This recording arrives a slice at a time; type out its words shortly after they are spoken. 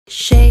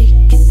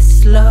Shake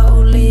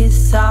slowly,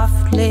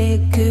 softly,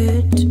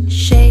 good.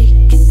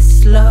 Shake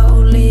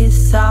slowly,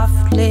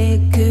 softly,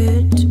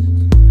 good.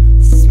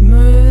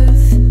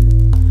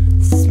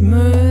 Smooth,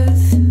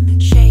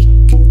 smooth.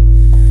 Shake,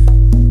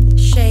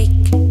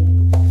 shake,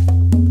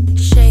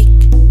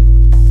 shake,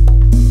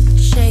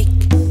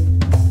 shake.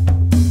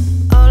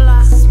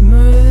 Hola,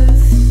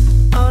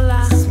 smooth,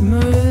 hola,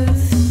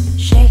 smooth.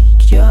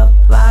 Shake your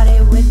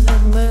body with the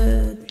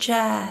mood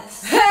jazz.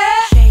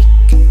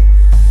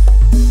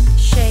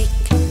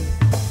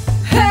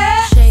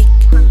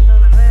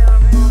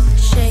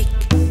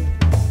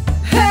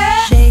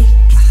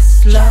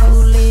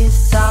 Slowly,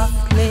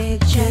 softly,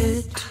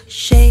 good.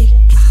 Shake,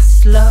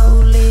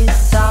 slowly,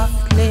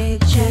 softly,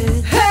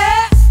 good.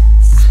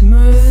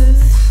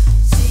 Smooth,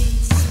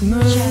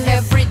 smooth.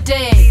 Every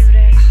day,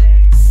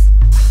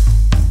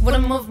 when I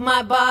move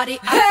my body,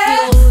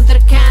 I feel that I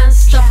can't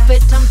stop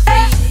it. I'm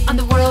free, and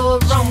the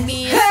world around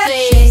me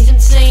stays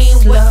insane.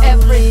 With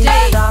every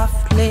day,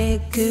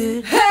 softly,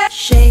 good.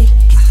 Shake,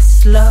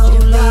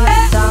 slowly,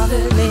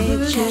 softly,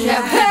 good.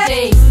 Every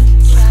day.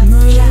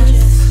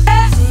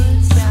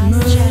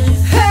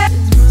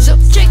 So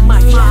check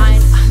my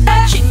mind,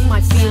 I check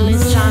my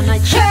feelings, and I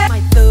check my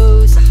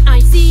thoughts. I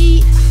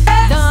see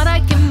that I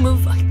can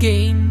move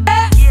again.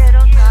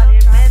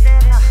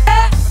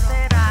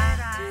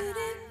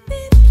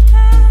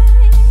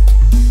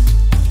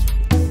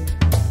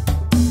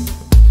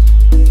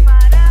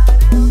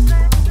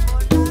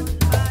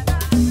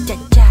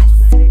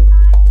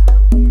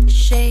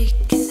 Shake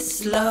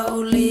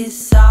slowly,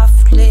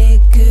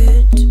 softly,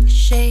 good.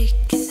 Shake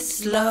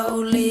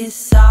slowly,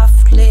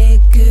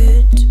 softly,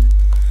 good.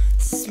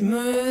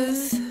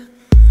 Smooth,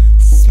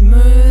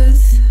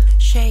 smooth.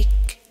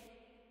 Shake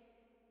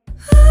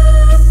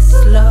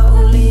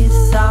slowly,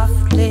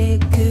 softly,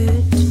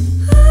 good.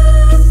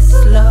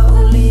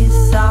 Slowly,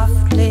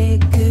 softly,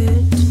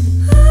 good.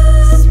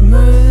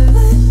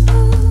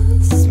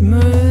 Smooth,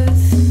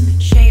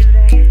 smooth. Shake,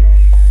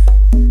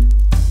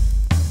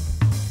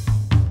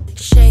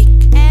 shake.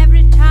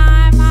 Every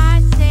time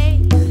I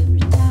say, every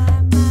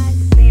time I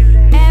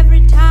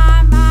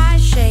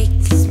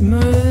Shake,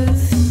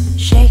 smooth.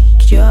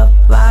 Shake your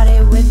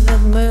body with the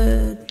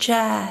mood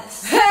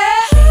jazz.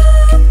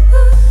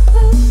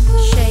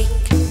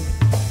 Shake,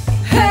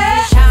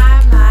 every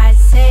time I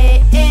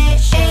say,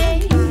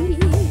 every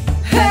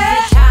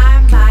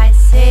time I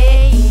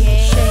say,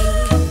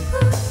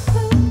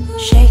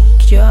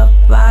 shake your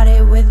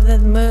body with the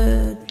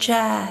mood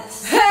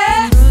jazz.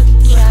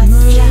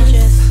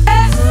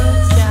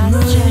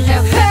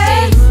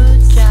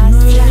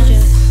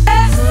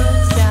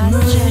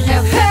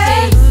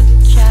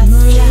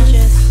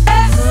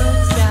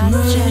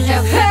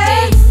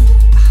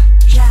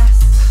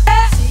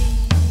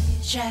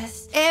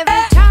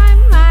 Every time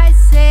I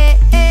say,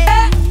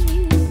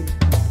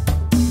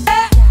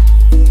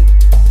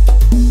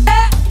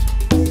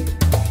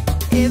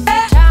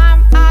 every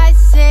time I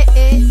say,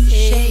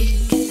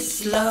 Shake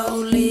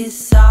slowly,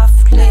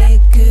 softly,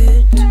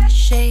 good.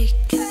 Shake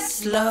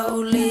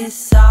slowly,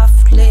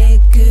 softly,